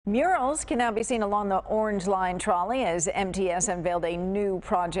Murals can now be seen along the Orange Line trolley as MTS unveiled a new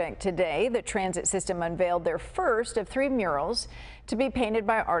project today. The transit system unveiled their first of 3 murals to be painted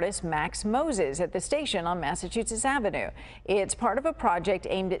by artist Max Moses at the station on Massachusetts Avenue. It's part of a project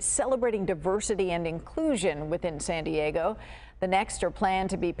aimed at celebrating diversity and inclusion within San Diego. The next are planned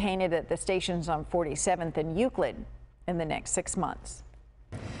to be painted at the stations on 47th and Euclid in the next 6 months.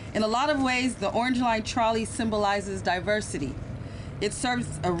 In a lot of ways, the Orange Line trolley symbolizes diversity. It serves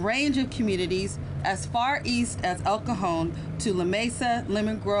a range of communities as far east as El Cajon to La Mesa,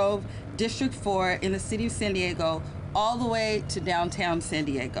 Lemon Grove, District 4 in the city of San Diego, all the way to downtown San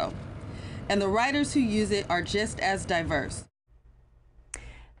Diego. And the writers who use it are just as diverse.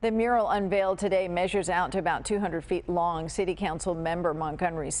 The mural unveiled today measures out to about 200 feet long. City Council member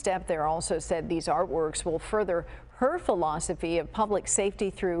Montgomery Stepp there also said these artworks will further her philosophy of public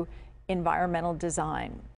safety through environmental design.